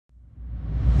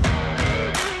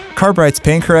Car Brite's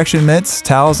paint correction mitts,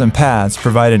 towels, and pads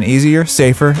provide an easier,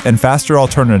 safer, and faster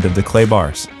alternative to clay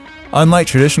bars. Unlike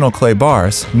traditional clay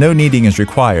bars, no kneading is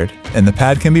required, and the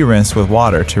pad can be rinsed with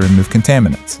water to remove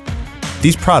contaminants.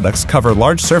 These products cover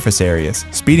large surface areas,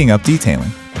 speeding up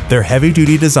detailing. Their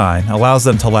heavy-duty design allows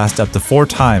them to last up to 4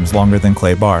 times longer than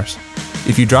clay bars.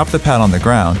 If you drop the pad on the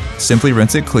ground, simply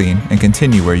rinse it clean and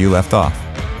continue where you left off.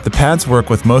 The pads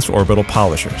work with most orbital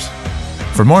polishers.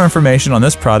 For more information on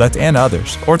this product and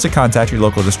others, or to contact your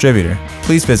local distributor,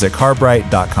 please visit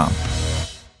carbrite.com.